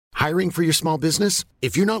Hiring for your small business?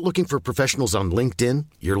 If you're not looking for professionals on LinkedIn,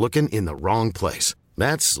 you're looking in the wrong place.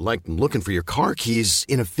 That's like looking for your car keys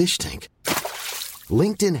in a fish tank.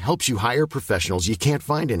 LinkedIn helps you hire professionals you can't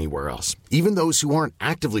find anywhere else, even those who aren't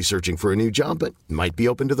actively searching for a new job but might be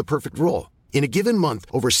open to the perfect role. In a given month,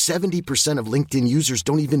 over 70% of LinkedIn users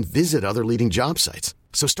don't even visit other leading job sites.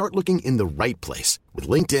 So start looking in the right place. With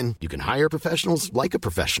LinkedIn, you can hire professionals like a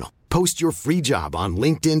professional. Post your free job on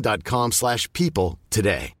linkedin.com/people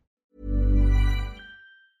today.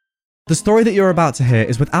 The story that you're about to hear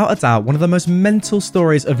is without a doubt one of the most mental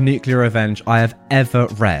stories of nuclear revenge I have ever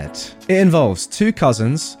read. It involves two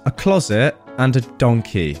cousins, a closet, and a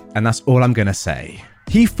donkey, and that's all I'm gonna say.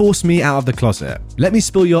 He forced me out of the closet. Let me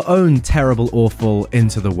spill your own terrible awful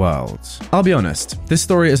into the world. I'll be honest, this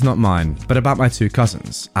story is not mine, but about my two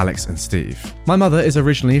cousins, Alex and Steve. My mother is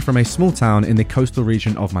originally from a small town in the coastal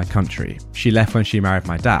region of my country. She left when she married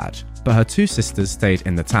my dad, but her two sisters stayed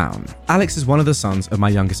in the town. Alex is one of the sons of my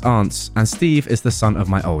youngest aunts, and Steve is the son of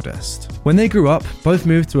my oldest. When they grew up, both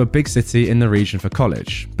moved to a big city in the region for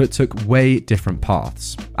college, but took way different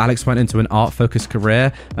paths. Alex went into an art-focused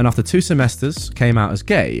career, and after 2 semesters, came out as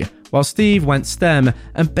gay, while Steve went STEM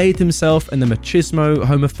and bathed himself in the machismo,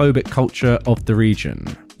 homophobic culture of the region.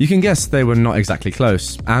 You can guess they were not exactly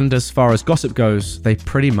close, and as far as gossip goes, they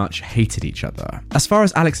pretty much hated each other. As far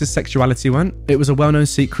as Alex's sexuality went, it was a well-known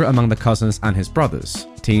secret among the cousins and his brothers,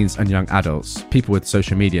 teens and young adults, people with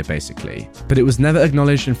social media basically. But it was never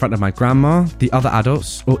acknowledged in front of my grandma, the other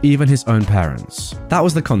adults, or even his own parents. That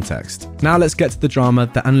was the context. Now let's get to the drama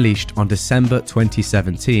that unleashed on December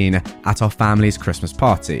 2017 at our family's Christmas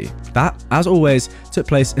party. That, as always, took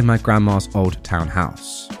place in my grandma's old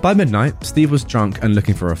townhouse. By midnight, Steve was drunk and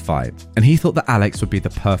looking for a fight, and he thought that Alex would be the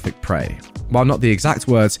perfect prey. While not the exact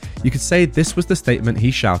words, you could say this was the statement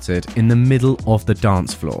he shouted in the middle of the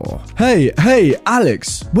dance floor. Hey,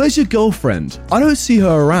 Alex, where's your girlfriend? I don't see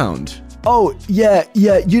her around. Oh, yeah,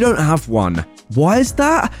 you don't have one. Why is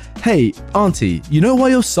that? Hey, auntie, you know why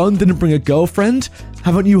your son didn't bring a girlfriend?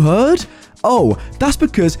 Haven't you heard? Oh, that's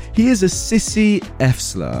because he is a sissy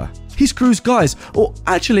F-slur. He screws guys, or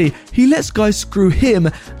actually, he lets guys screw him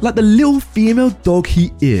like the little female dog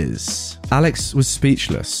he is. Alex was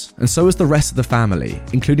speechless, and so was the rest of the family,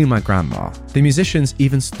 including my grandma. The musicians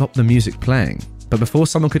even stopped the music playing, but before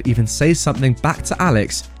someone could even say something back to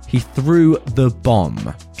Alex, he threw the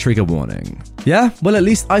bomb. Trigger warning. Yeah, well, at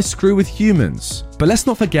least I screw with humans. But let's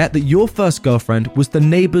not forget that your first girlfriend was the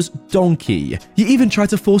neighbor's donkey. You even tried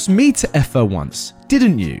to force me to F her once,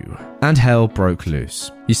 didn't you? And hell broke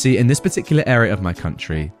loose. You see, in this particular area of my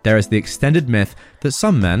country, there is the extended myth that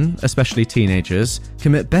some men, especially teenagers,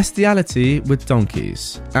 commit bestiality with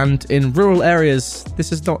donkeys. And in rural areas,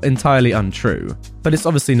 this is not entirely untrue. But it's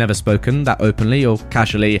obviously never spoken that openly or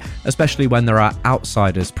casually, especially when there are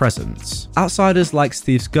outsiders present. Outsiders like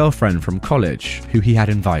Steve's girlfriend from college, who he had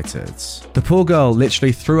invited. The poor girl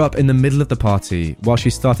literally threw up in the middle of the party while she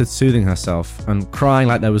started soothing herself and crying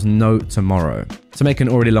like there was no tomorrow. To make an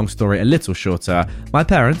already long story a little shorter, my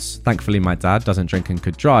parents, thankfully my dad doesn't drink and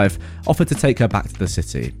could drive, offered to take her back to the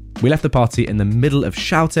city. We left the party in the middle of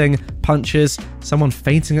shouting, punches, someone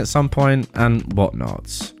fainting at some point, and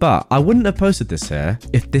whatnot. But I wouldn't have posted this here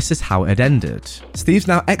if this is how it ended. Steve's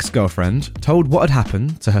now ex-girlfriend told what had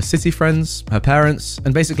happened to her city friends, her parents,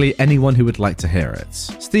 and basically anyone who would like to hear it.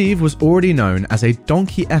 Steve was already known as a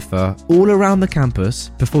donkey effer all around the campus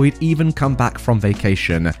before he'd even come back from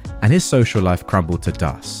vacation, and his social life crumbled to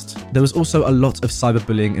dust. There was also a lot of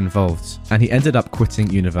cyberbullying involved, and he ended up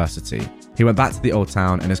quitting university. He went back to the old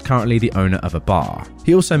town and is currently the owner of a bar.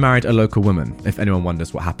 He also married a local woman, if anyone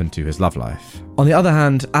wonders what happened to his love life. On the other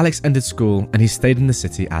hand, Alex ended school and he stayed in the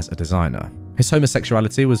city as a designer. His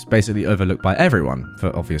homosexuality was basically overlooked by everyone,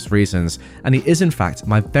 for obvious reasons, and he is in fact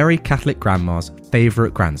my very Catholic grandma's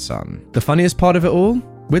favourite grandson. The funniest part of it all?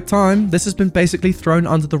 With time, this has been basically thrown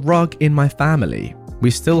under the rug in my family. We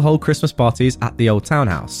still hold Christmas parties at the old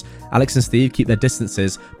townhouse. Alex and Steve keep their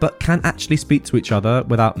distances, but can actually speak to each other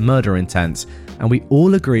without murder intent, and we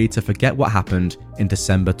all agree to forget what happened in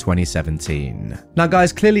December 2017. Now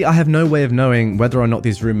guys, clearly I have no way of knowing whether or not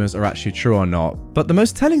these rumours are actually true or not, but the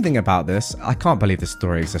most telling thing about this, I can't believe this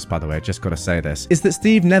story exists by the way, just gotta say this, is that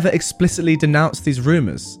Steve never explicitly denounced these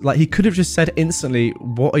rumours. Like, he could have just said instantly,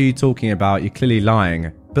 "What are you talking about? You're clearly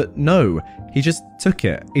lying." But no, he just took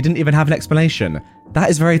it. He didn't even have an explanation. That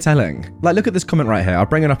is very telling. Like, look at this comment right here. I'll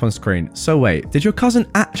bring it up on screen. So wait, did your cousin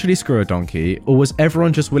actually screw a donkey, or was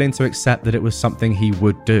everyone just willing to accept that it was something he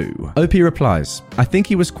would do? OP replies, I think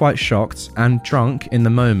he was quite shocked and drunk in the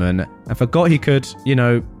moment and forgot he could,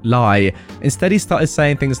 lie. Instead, he started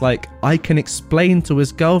saying things like, I can explain to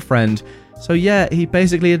his girlfriend. So yeah, he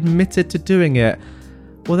basically admitted to doing it.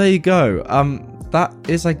 Well, there you go. That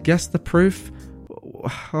is, I guess, the proof.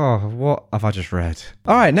 Oh, what have I just read?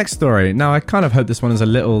 Alright, next story. Now, I kind of hope this one is a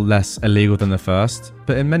little less illegal than the first,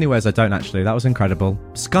 but in many ways I don't actually. That was incredible.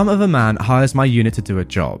 Scum of a man hires my unit to do a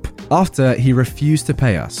job after he refused to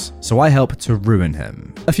pay us, so I help to ruin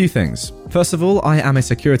him. A few things. First of all, I am a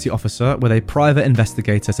security officer with a private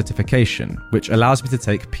investigator certification, which allows me to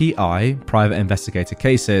take PI, private investigator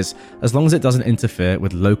cases, as long as it doesn't interfere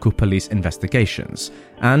with local police investigations.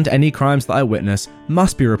 And any crimes that I witness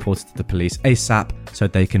must be reported to the police ASAP so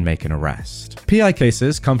they can make an arrest. PI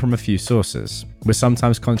cases come from a few sources. We're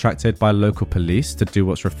sometimes contracted by local police to do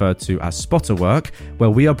what's referred to as spotter work, where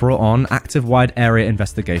we are brought on active wide area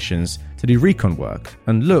investigations to do recon work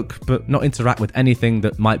and look but not interact with anything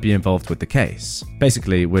that might be involved with the case.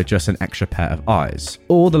 Basically, we're just an extra pair of eyes.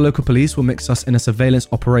 Or the local police will mix us in a surveillance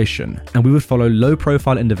operation, and we would follow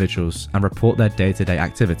low-profile individuals and report their day-to-day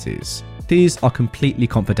activities. These are completely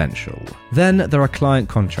confidential. Then there are client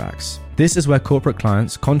contracts. This is where corporate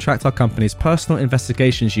clients contract our company's personal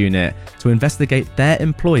investigations unit to investigate their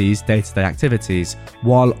employees' day-to-day activities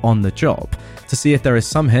while on the job, to see if there is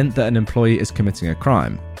some hint that an employee is committing a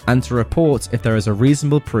crime, and to report if there is a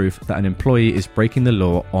reasonable proof that an employee is breaking the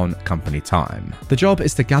law on company time. The job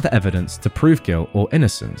is to gather evidence to prove guilt or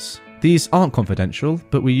innocence. These aren't confidential,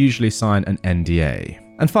 but we usually sign an NDA.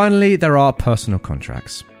 And finally, there are personal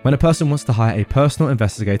contracts. When a person wants to hire a personal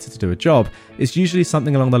investigator to do a job, it's usually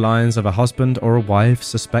something along the lines of a husband or a wife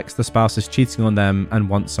suspects the spouse is cheating on them and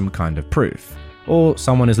wants some kind of proof. Or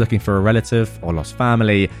someone is looking for a relative or lost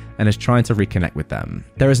family and is trying to reconnect with them.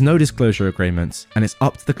 There is no disclosure agreement, and it's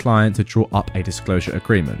up to the client to draw up a disclosure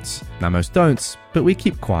agreement. Now, most don't, but we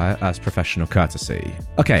keep quiet as professional courtesy.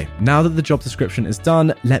 Okay, now that the job description is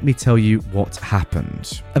done, let me tell you what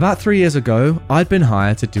happened. About 3 years ago, I'd been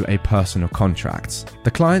hired to do a personal contract.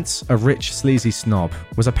 The client, a rich, sleazy snob,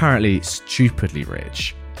 was apparently stupidly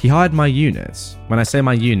rich. He hired my unit. When I say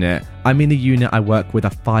my unit, I mean the unit I work with, a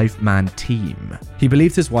 5-man team. He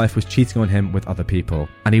believed his wife was cheating on him with other people,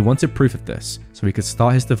 and he wanted proof of this so he could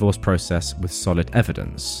start his divorce process with solid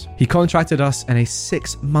evidence. He contracted us in a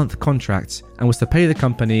 6-month contract and was to pay the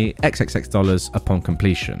company XXX dollars upon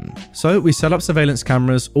completion. So we set up surveillance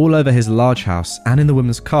cameras all over his large house and in the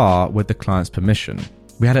woman's car with the client's permission.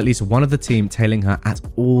 We had at least one of the team tailing her at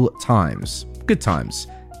all times. Good times.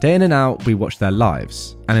 Day in and out, we watch their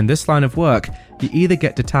lives. And in this line of work, you either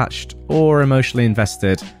get detached or emotionally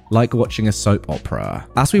invested, like watching a soap opera.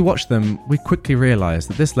 As we watched them, we quickly realized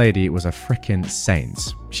that this lady was a frickin'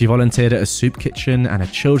 saint. She volunteered at a soup kitchen and a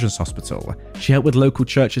children's hospital. She helped with local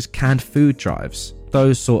churches' canned food drives.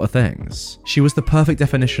 Those sort of things. She was the perfect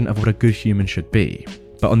definition of what a good human should be.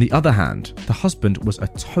 But on the other hand, the husband was a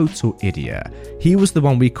total idiot. He was the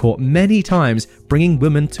one we caught many times bringing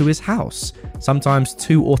women to his house, sometimes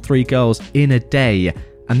 2 or 3 girls in a day,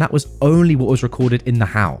 and that was only what was recorded in the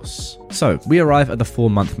house. So we arrive at the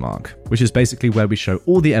 4-month mark, which is basically where we show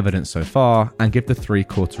all the evidence so far and give the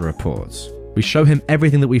 3-quarter reports. We show him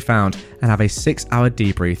everything that we found and have a 6-hour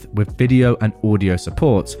debrief with video and audio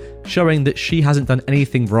support, showing that she hasn't done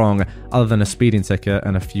anything wrong other than a speeding ticket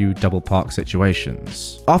and a few double park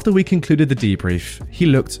situations. After we concluded the debrief, he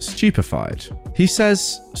looked stupefied. He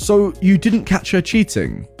says, "So you didn't catch her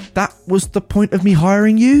cheating? That was the point of me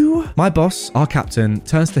hiring you?" My boss, our captain,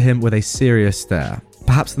 turns to him with a serious stare,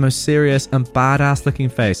 perhaps the most serious and badass looking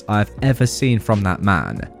face I've ever seen from that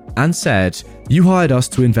man, and said, "You hired us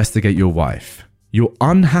to investigate your wife. You're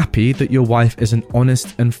unhappy that your wife is an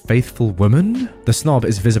honest and faithful woman?" The snob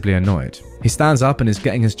is visibly annoyed. He stands up and is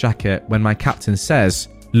getting his jacket when my captain says,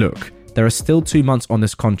 "Look, there are still 2 months on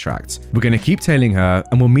this contract. We're going to keep tailing her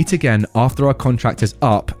and we'll meet again after our contract is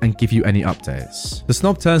up and give you any updates." The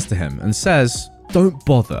snob turns to him and says, "Don't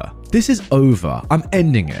bother. This is over. I'm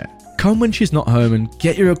ending it. Come when she's not home and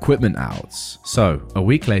get your equipment out." So, a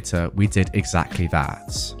week later, we did exactly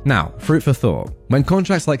that. Now, fruit for thought. When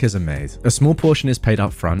contracts like his are made, a small portion is paid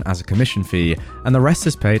up front as a commission fee, and the rest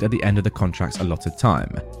is paid at the end of the contract's allotted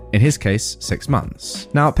time. In his case, 6 months.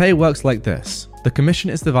 Now, pay works like this. The commission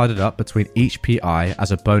is divided up between each PI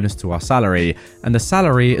as a bonus to our salary, and the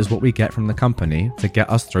salary is what we get from the company to get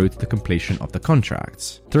us through to the completion of the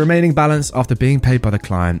contract. The remaining balance after being paid by the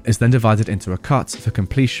client is then divided into a cut for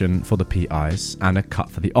completion for the PIs and a cut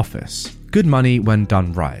for the office. Good money when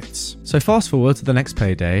done right. So fast forward to the next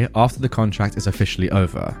payday after the contract is officially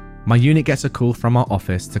over. My unit gets a call from our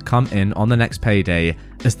office to come in on the next payday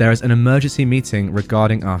as there is an emergency meeting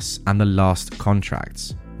regarding us and the last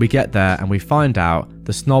contract. We get there and we find out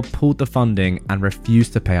the snob pulled the funding and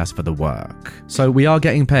refused to pay us for the work. So we are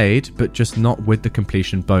getting paid, but just not with the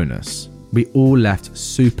completion bonus. We all left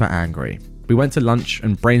super angry. We went to lunch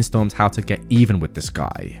and brainstormed how to get even with this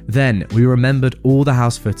guy. Then we remembered all the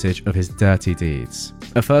house footage of his dirty deeds.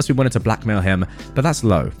 At first we wanted to blackmail him, but that's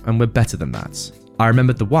low and we're better than that. I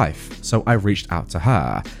remembered the wife, so I reached out to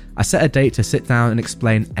her. I set a date to sit down and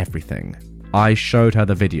explain everything. I showed her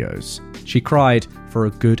the videos. She cried for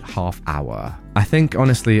a good half hour. I think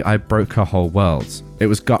honestly I broke her whole world. It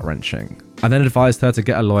was gut-wrenching. I then advised her to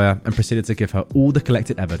get a lawyer and proceeded to give her all the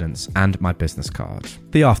collected evidence and my business card.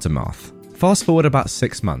 The aftermath. Fast forward about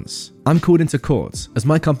 6 months. I'm called into court as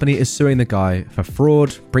my company is suing the guy for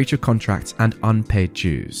fraud, breach of contract, and unpaid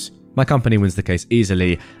dues. My company wins the case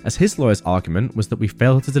easily, as his lawyer's argument was that we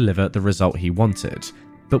failed to deliver the result he wanted.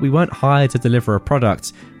 But we weren't hired to deliver a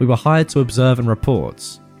product, we were hired to observe and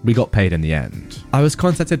report. We got paid in the end. I was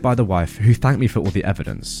contacted by the wife, who thanked me for all the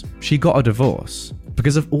evidence. She got a divorce.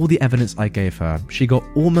 Because of all the evidence I gave her, she got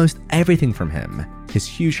almost everything from him. His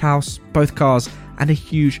huge house, both cars, and a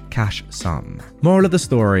huge cash sum. Moral of the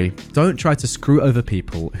story, don't try to screw over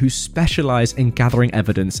people who specialize in gathering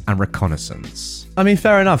evidence and reconnaissance. I mean,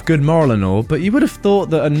 fair enough, good moral and all, but you would have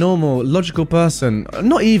thought that a normal, logical person,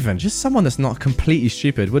 not even, just someone that's not completely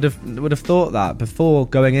stupid, would have thought that before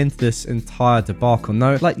going into this entire debacle.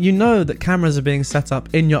 No, like, you know that cameras are being set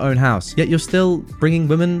up in your own house, yet you're still bringing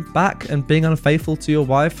women back and being unfaithful to your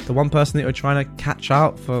wife, the one person that you're trying to catch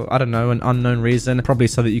out for, I don't know, an unknown reason, probably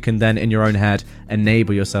so that you can then, in your own head,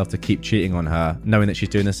 enable yourself to keep cheating on her, knowing that she's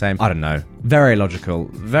doing the same. I don't know. Very logical,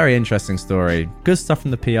 very interesting story. Good stuff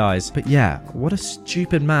from the PIs, but yeah, what a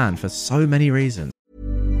stupid man for so many reasons.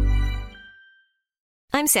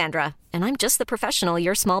 I'm Sandra, and I'm just the professional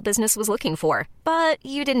your small business was looking for. But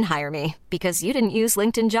you didn't hire me because you didn't use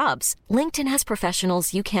LinkedIn Jobs. LinkedIn has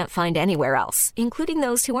professionals you can't find anywhere else, including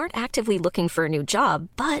those who aren't actively looking for a new job,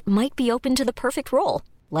 but might be open to the perfect role,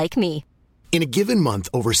 like me. In a given month,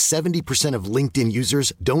 over 70% of LinkedIn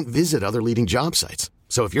users don't visit other leading job sites.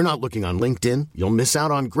 So if you're not looking on LinkedIn, you'll miss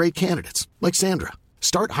out on great candidates like Sandra.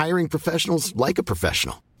 Start hiring professionals like a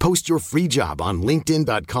professional. Post your free job on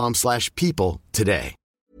linkedin.com/people today.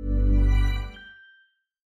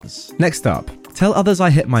 Next up, tell others I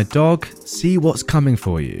hit my dog, see what's coming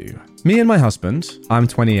for you. Me and my husband, I'm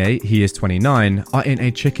 28, he is 29, are in a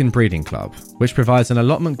chicken breeding club, which provides an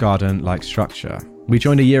allotment garden-like structure. We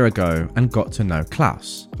joined a year ago and got to know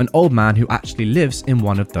Klaus, an old man who actually lives in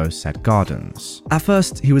one of those said gardens. At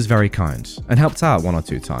first, he was very kind and helped out 1 or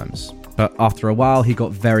 2 times. But after a while, he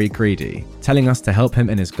got very greedy, telling us to help him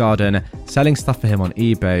in his garden, selling stuff for him on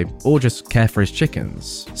eBay, or just care for his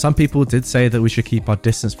chickens. Some people did say that we should keep our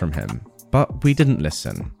distance from him, but we didn't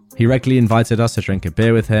listen. He regularly invited us to drink a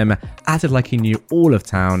beer with him, acted like he knew all of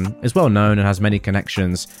town, is well known and has many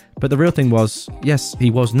connections, but the real thing was, yes,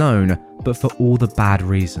 he was known, but for all the bad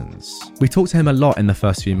reasons. We talked to him a lot in the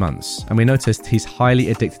first few months, and we noticed he's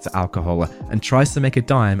highly addicted to alcohol and tries to make a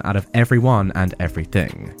dime out of everyone and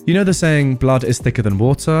everything. You know the saying, blood is thicker than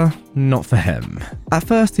water? Not for him. At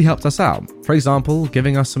first, he helped us out, for example,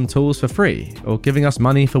 giving us some tools for free, or giving us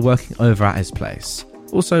money for working over at his place.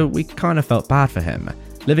 Also, we kind of felt bad for him,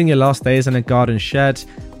 living your last days in a garden shed,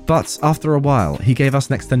 but after a while, he gave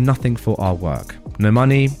us next to nothing for our work. No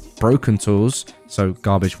money, broken tools, so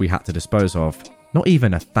garbage we had to dispose of. Not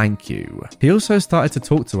even a thank you. He also started to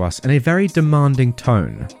talk to us in a very demanding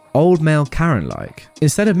tone, old male Karen-like.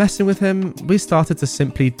 Instead of messing with him, we started to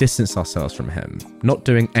simply distance ourselves from him, not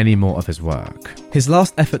doing any more of his work. His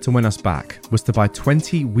last effort to win us back was to buy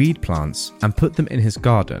 20 weed plants and put them in his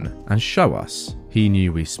garden and show us he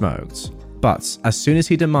knew we smoked. But as soon as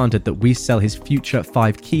he demanded that we sell his future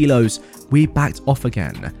 5 kilos, we backed off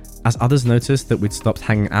again. As others noticed that we'd stopped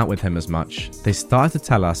hanging out with him as much, they started to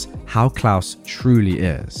tell us how Klaus truly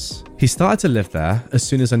is. He started to live there as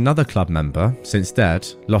soon as another club member, since dead,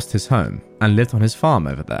 lost his home and lived on his farm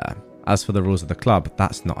over there. As for the rules of the club,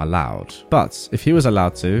 that's not allowed. But if he was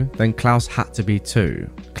allowed to, then Klaus had to be too.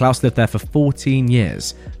 Klaus lived there for 14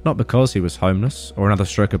 years, not because he was homeless or another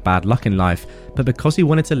stroke of bad luck in life, but because he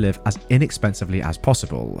wanted to live as inexpensively as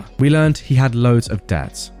possible. We learned he had loads of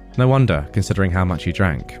debt. No wonder, considering how much he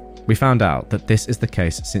drank. We found out that this is the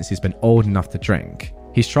case since he's been old enough to drink.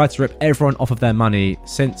 He's tried to rip everyone off of their money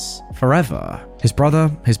since forever. His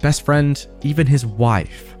brother, his best friend, even his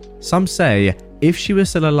wife. Some say if she was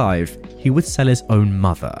still alive, he would sell his own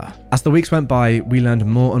mother. As the weeks went by, we learned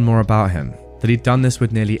more and more about him. That he'd done this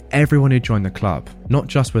with nearly everyone who joined the club, not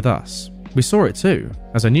just with us. We saw it too,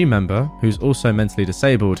 as a new member, who's also mentally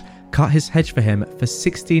disabled, cut his hedge for him for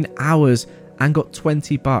 16 hours and got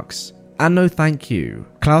 $20. And no thank you.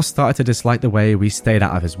 Klaus started to dislike the way we stayed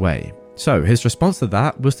out of his way. So his response to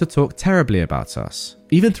that was to talk terribly about us,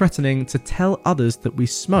 even threatening to tell others that we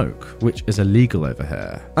smoke, which is illegal over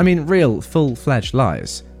here. I mean, real, full-fledged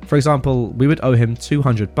lies. For example, we would owe him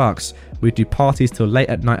 $200, we'd do parties till late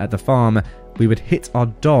at night at the farm, we would hit our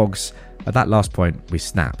dogs. At that last point, we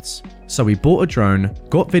snapped. So we bought a drone,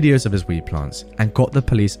 got videos of his weed plants, and got the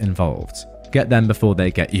police involved. Get them before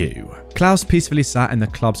they get you. Klaus peacefully sat in the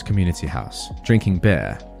club's community house, drinking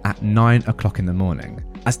beer, at 9 o'clock in the morning,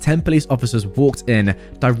 as 10 police officers walked in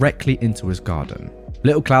directly into his garden.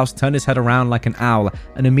 Little Klaus turned his head around like an owl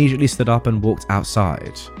and immediately stood up and walked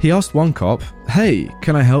outside. He asked one cop, "Hey,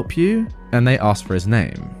 can I help you?" And they asked for his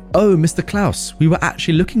name. "Oh, Mr. Klaus, we were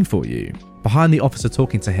actually looking for you." Behind the officer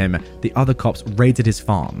talking to him, the other cops raided his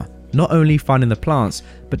farm, not only finding the plants,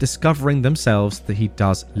 but discovering themselves that he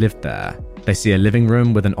does live there. They see a living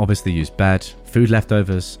room with an obviously used bed, food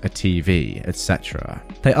leftovers, a TV, etc.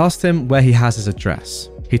 They asked him where he has his address.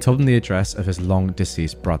 He told them the address of his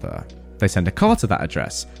long-deceased brother. They sent a car to that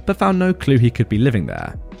address, but found no clue he could be living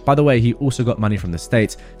there. By the way, he also got money from the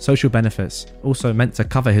state, social benefits, also meant to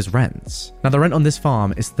cover his rents. Now, the rent on this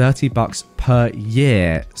farm is $30 per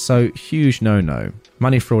year, so huge no-no.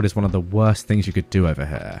 Money fraud is one of the worst things you could do over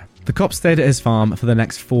here. The cops stayed at his farm for the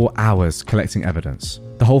next 4 hours collecting evidence.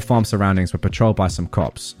 The whole farm surroundings were patrolled by some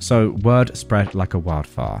cops, so word spread like a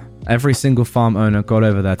wildfire. Every single farm owner got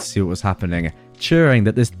over there to see what was happening, cheering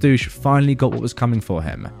that this douche finally got what was coming for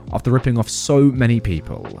him after ripping off so many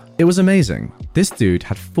people. It was amazing. This dude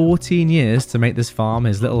had 14 years to make this farm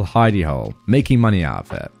his little hidey hole, making money out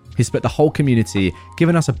of it. He split the whole community,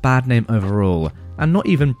 giving us a bad name overall, and not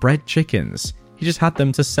even bred chickens. He just had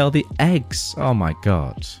them to sell the eggs. Oh my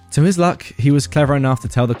god. To his luck, he was clever enough to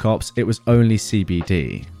tell the cops it was only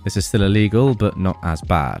CBD. This is still illegal, but not as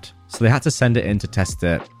bad. So they had to send it in to test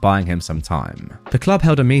it, buying him some time. The club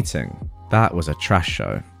held a meeting. That was a trash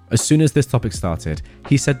show. As soon as this topic started,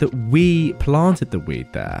 he said that we planted the weed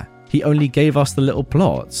there. He only gave us the little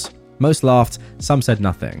plots. Most laughed, some said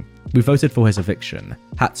nothing. We voted for his eviction.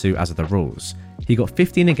 Had to, as are the rules. He got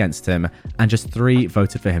 15 against him, and just 3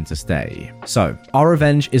 voted for him to stay. So, our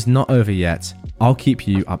revenge is not over yet. I'll keep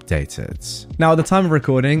you updated. Now, at the time of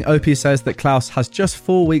recording, OP says that Klaus has just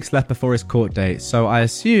 4 weeks left before his court date, so I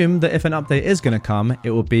assume that if an update is going to come, it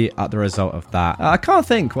will be at the result of that. I can't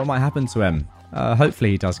think what might happen to him.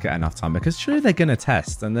 Hopefully he does get enough time, because surely they're going to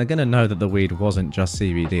test and they're going to know that the weed wasn't just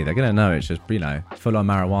CBD. They're going to know it's just, full on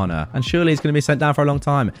marijuana. And surely he's going to be sent down for a long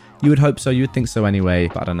time. You would hope so. You would think so anyway.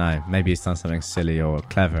 But I don't know. Maybe he's done something silly or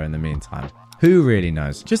clever in the meantime. Who really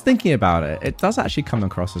knows? Just thinking about it, it does actually come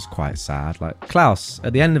across as quite sad. Like Klaus,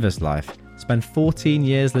 at the end of his life, spent 14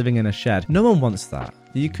 years living in a shed. No one wants that.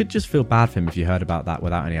 You could just feel bad for him if you heard about that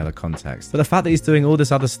without any other context. But the fact that he's doing all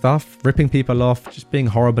this other stuff, ripping people off, just being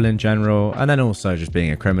horrible in general, and then also just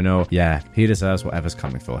being a criminal, yeah, he deserves whatever's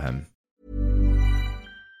coming for him.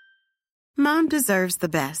 Mom deserves the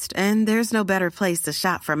best, and there's no better place to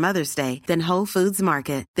shop for Mother's Day than Whole Foods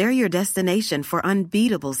Market. They're your destination for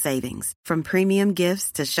unbeatable savings, from premium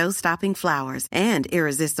gifts to show-stopping flowers and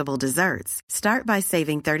irresistible desserts. Start by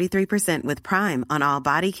saving 33% with Prime on all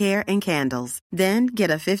body care and candles. Then get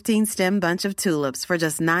a 15-stem bunch of tulips for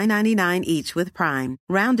just $9.99 each with Prime.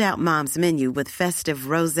 Round out Mom's menu with festive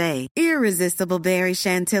rosé, irresistible berry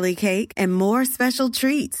chantilly cake, and more special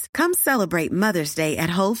treats. Come celebrate Mother's Day at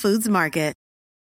Whole Foods Market.